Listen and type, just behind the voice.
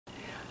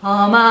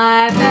All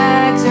my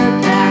bags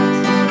are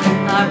packed,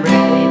 I'm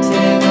ready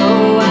to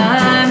go.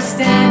 I'm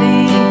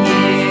standing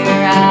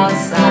here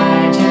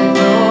outside your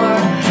door.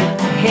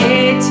 I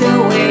hate to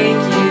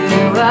wake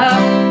you up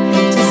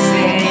to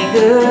say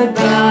goodbye.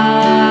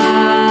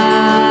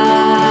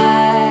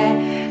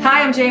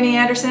 Hi, I'm Jamie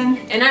Anderson.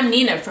 And I'm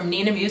Nina from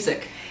Nina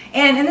Music.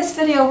 And in this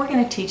video we're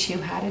going to teach you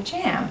how to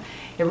jam.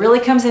 It really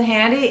comes in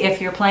handy if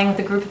you're playing with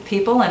a group of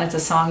people and it's a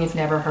song you've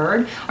never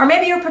heard, or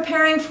maybe you're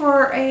preparing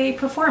for a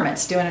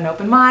performance, doing an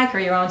open mic or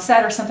your own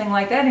set or something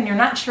like that, and you're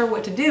not sure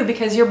what to do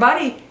because your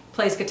buddy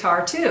plays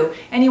guitar too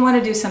and you want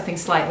to do something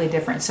slightly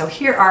different. So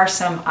here are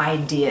some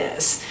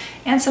ideas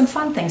and some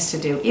fun things to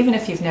do even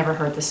if you've never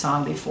heard the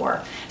song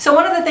before. So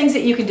one of the things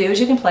that you can do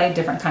is you can play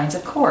different kinds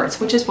of chords,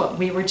 which is what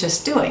we were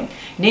just doing.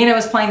 Nina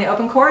was playing the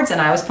open chords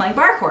and I was playing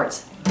bar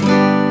chords.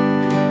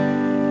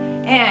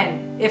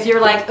 And if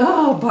you're like,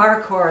 oh,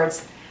 bar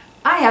chords,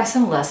 I have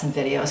some lesson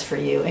videos for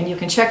you, and you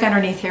can check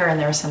underneath here and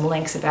there are some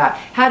links about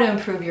how to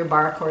improve your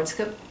bar chords,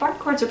 because bar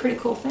chords are pretty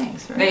cool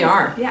things, right? They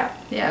are. Yeah,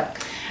 yeah.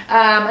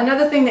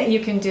 Another thing that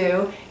you can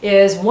do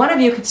is one of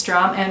you can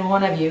strum and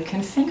one of you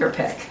can finger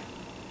pick.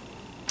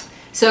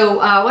 So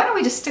why don't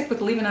we just stick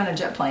with Leaving on a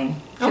Jet Plane?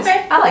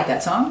 Okay. I like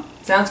that song.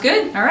 Sounds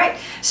good. All right.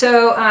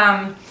 So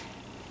are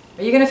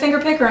you going to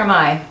finger pick or am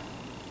I?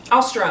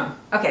 I'll strum.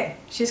 Okay,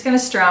 she's going to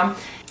strum.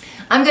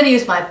 I'm going to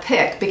use my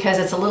pick because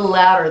it's a little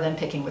louder than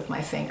picking with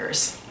my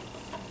fingers.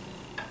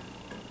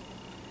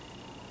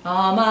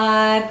 All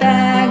my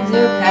bags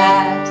are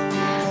packed,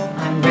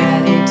 I'm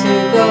ready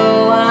to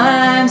go.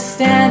 I'm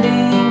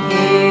standing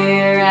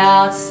here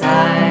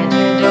outside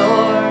your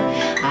door.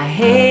 I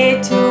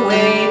hate to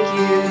wake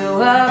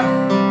you up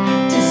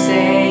to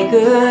say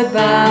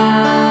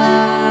goodbye.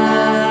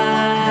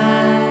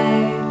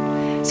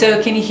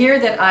 So can you hear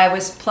that I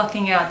was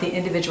plucking out the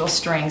individual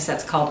strings?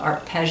 That's called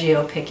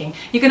arpeggio picking.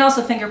 You can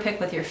also finger pick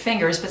with your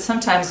fingers, but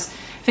sometimes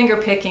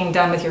finger picking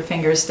done with your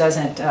fingers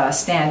doesn't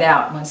stand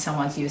out when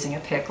someone's using a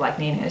pick like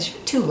Nina is.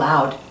 You're too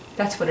loud.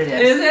 That's what it is.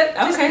 Is it?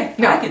 Okay.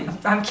 No,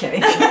 I'm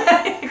kidding.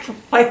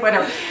 Like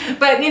whatever.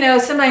 But you know,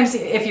 sometimes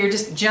if you're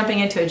just jumping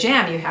into a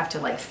jam, you have to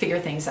like figure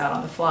things out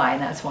on the fly,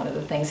 and that's one of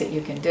the things that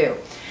you can do.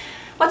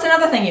 What's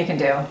another thing you can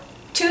do?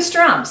 Two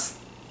strums.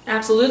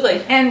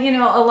 Absolutely. And you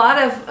know, a lot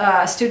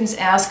of students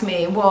ask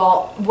me,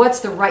 well, what's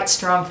the right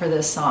strum for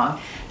this song?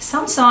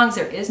 Some songs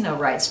there is no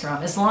right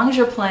strum. As long as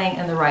you're playing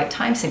in the right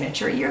time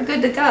signature, you're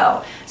good to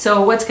go.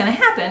 So what's going to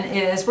happen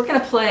is we're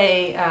going to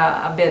play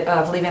a bit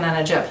of Leaving on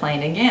a Jet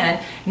Plane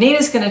again.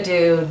 Nina's going to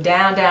do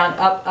down, down,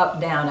 up, up,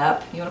 down,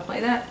 up. You want to play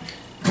that?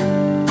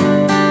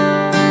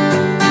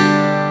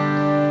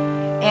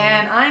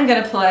 And I'm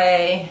going to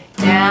play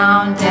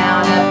down,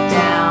 down, up,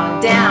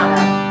 down, down,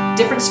 up.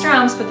 Different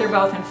strums, but they're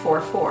both in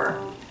 4/4.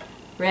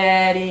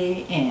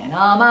 Ready, and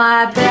all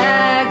my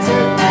bags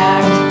are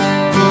packed.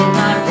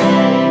 I'm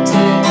ready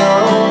to go.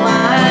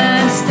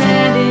 I'm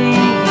standing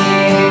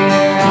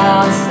here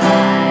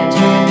outside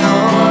your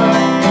door.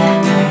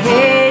 I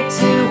hate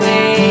to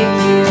wake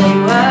you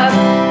up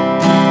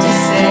to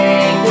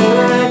say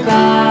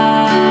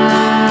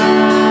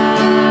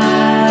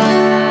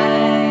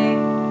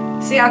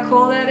goodbye. See how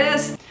cool that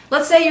is?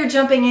 Let's say you're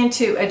jumping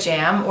into a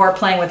jam or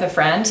playing with a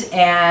friend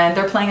and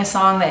they're playing a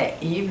song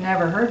that you've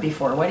never heard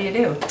before. What do you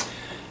do?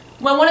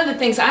 Well, one of the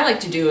things I like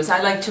to do is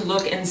I like to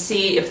look and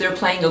see if they're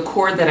playing a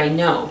chord that I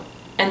know.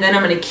 And then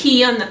I'm going to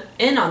key in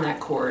on that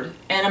chord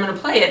and I'm going to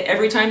play it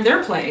every time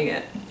they're playing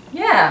it.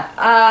 Yeah,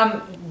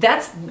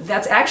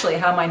 that's actually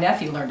how my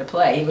nephew learned to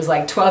play. He was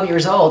like 12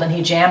 years old and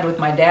he jammed with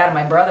my dad and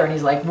my brother and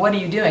he's like, what are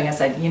you doing? I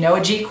said, you know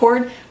a G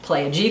chord?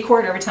 Play a G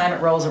chord every time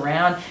it rolls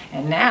around.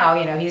 And now,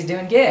 you know, he's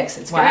doing gigs.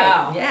 It's great.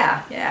 Wow.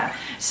 Yeah, yeah.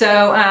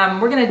 So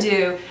we're going to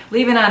do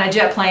Leaving on a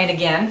Jet Plane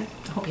again.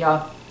 I hope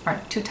y'all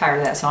aren't too tired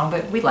of that song,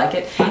 but we like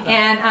it.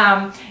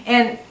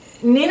 And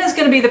Nina's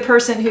going to be the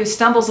person who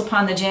stumbles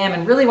upon the jam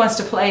and really wants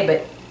to play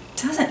but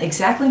doesn't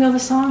exactly know the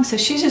song, so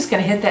she's just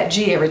going to hit that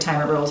G every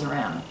time it rolls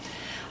around.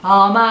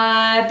 All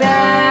my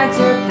bags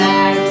are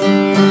packed,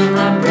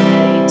 I'm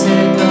ready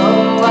to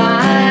go.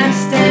 I'm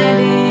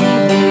standing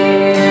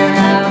here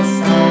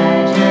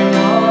outside your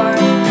door.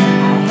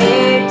 I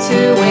hate to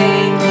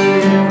wake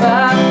you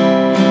up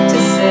to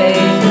say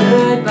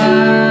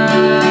goodbye.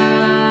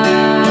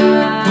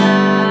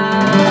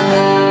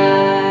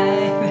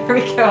 There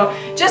we go.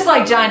 Just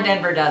like John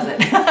Denver does it.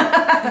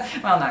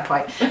 Well, not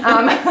quite.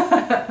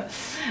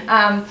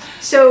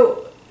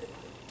 So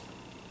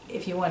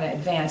if you want to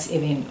advance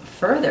even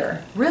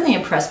further, really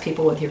impress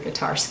people with your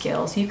guitar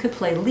skills, you could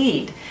play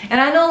lead.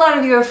 And I know a lot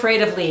of you are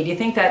afraid of lead. You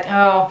think that,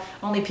 oh,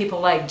 only people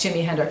like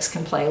Jimi Hendrix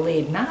can play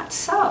lead. Not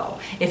so.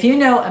 If you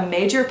know a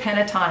major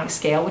pentatonic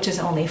scale, which is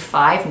only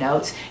 5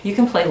 notes, you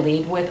can play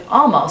lead with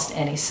almost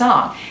any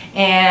song.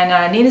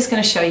 And Nina's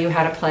going to show you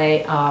how to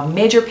play a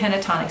major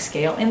pentatonic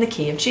scale in the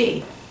key of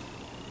G.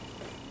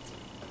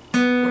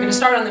 We're going to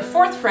start on the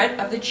 4th fret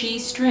of the G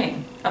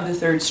string of the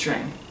 3rd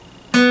string.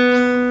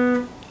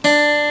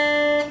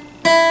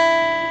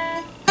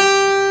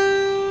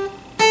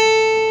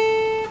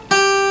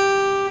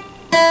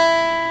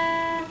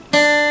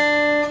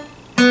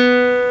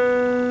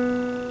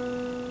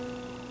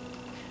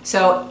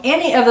 So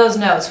any of those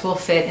notes will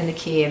fit in the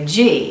key of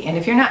G. And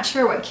if you're not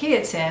sure what key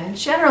it's in,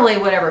 generally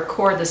whatever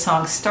chord the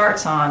song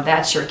starts on,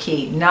 that's your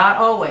key. Not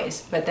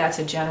always, but that's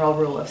a general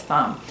rule of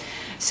thumb.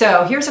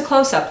 So here's a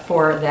close-up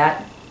for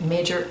that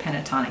major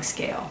pentatonic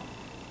scale.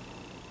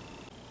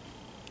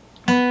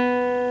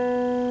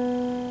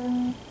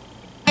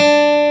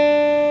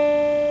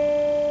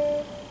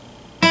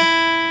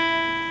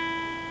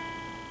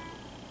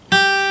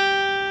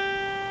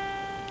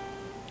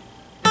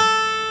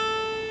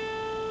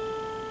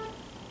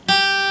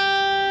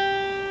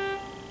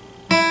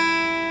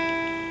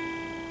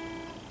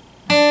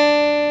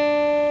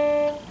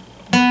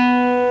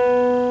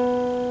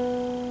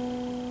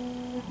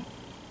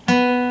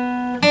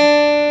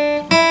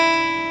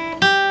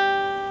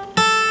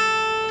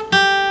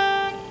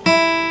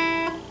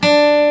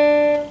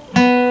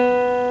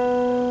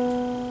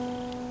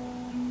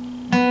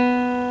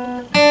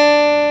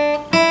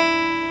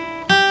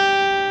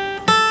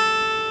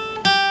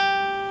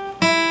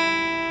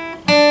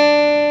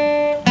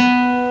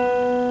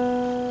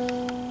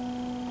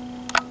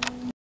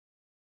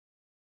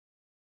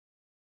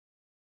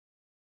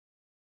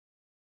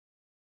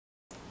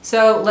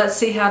 So let's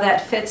see how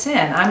that fits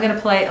in. I'm going to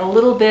play a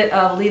little bit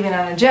of Leaving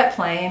on a Jet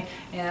Plane,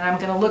 and I'm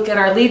going to look at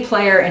our lead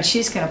player, and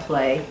she's going to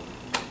play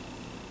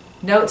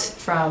notes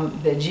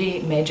from the G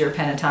major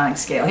pentatonic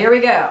scale. Here we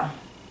go.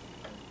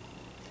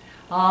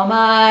 All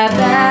my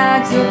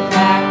bags are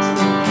packed,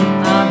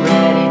 I'm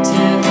ready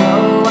to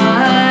go.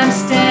 I'm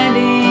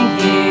standing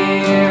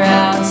here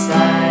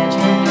outside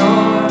your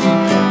door.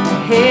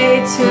 I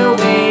hate to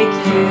wake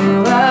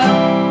you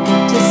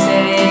up to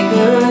say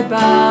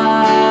goodbye.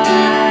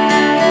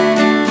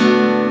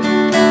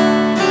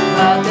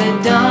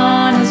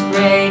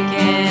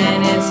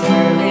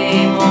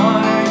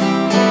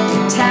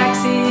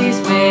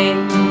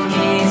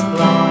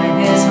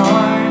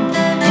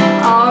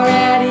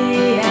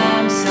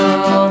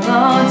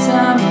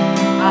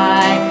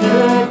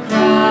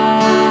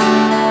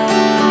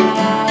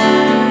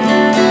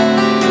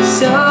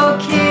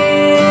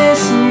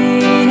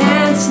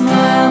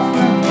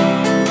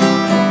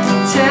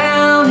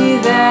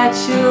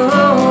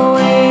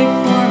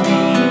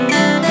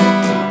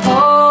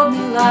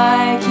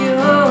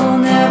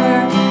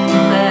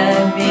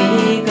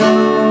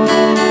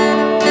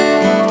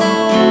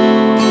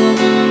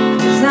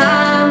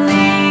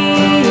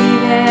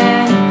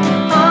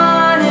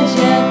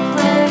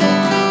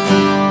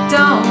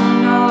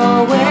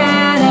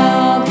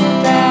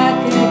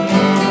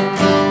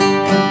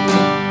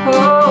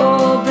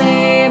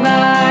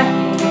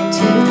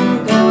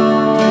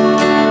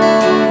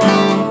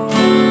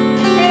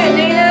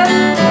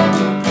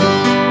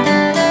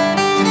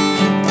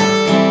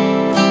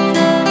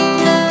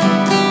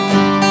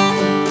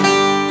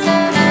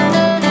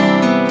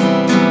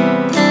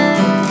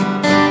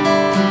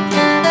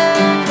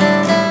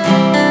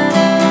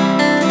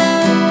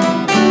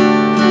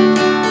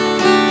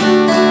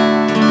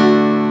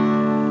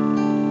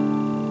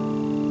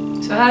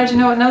 How did you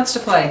know what notes to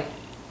play?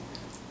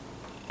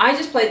 I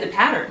just played the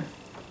pattern,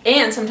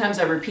 and sometimes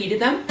I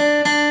repeated them.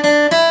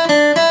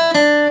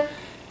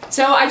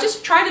 So I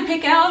just try to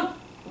pick out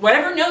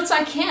whatever notes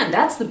I can.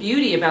 That's the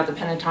beauty about the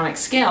pentatonic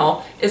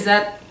scale, is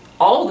that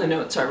all the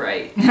notes are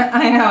right.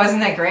 I know,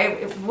 isn't that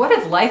great? What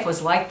if life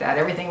was like that?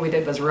 Everything we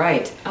did was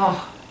right.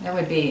 Oh, that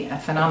would be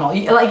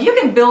phenomenal. Like, you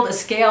can build a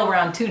scale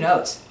around 2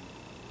 notes.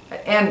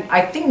 And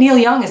I think Neil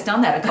Young has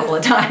done that a couple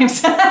of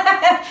times.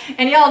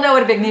 And y'all know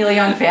what a big Neil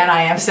Young fan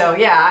I am, so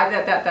yeah,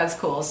 that's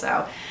cool.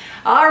 So,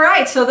 all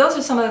right, so those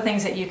are some of the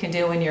things that you can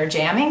do when you're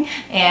jamming.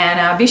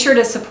 And be sure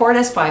to support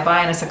us by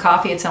buying us a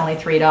coffee. It's only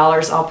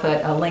 $3. I'll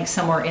put a link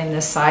somewhere in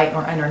this site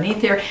or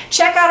underneath here.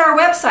 Check out our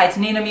websites,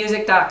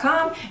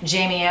 ninamusic.com,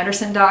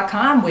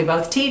 jamieanderson.com. We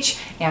both teach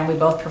and we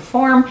both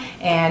perform.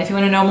 And if you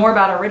want to know more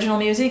about original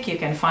music, you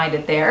can find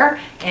it there.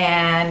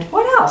 And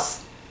what else?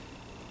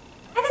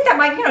 I think that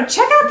might,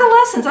 check out the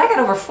lessons. I got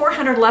over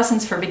 400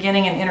 lessons for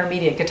beginning and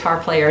intermediate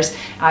guitar players.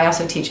 I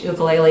also teach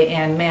ukulele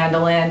and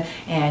mandolin,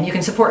 and you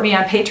can support me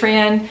on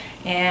Patreon,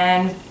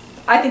 and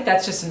I think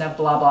that's just enough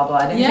blah, blah,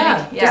 blah.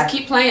 Yeah, just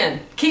keep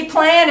playing. Keep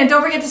playing, and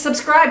don't forget to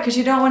subscribe because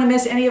you don't want to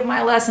miss any of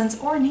my lessons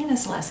or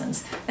Nina's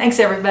lessons. Thanks,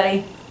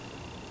 everybody.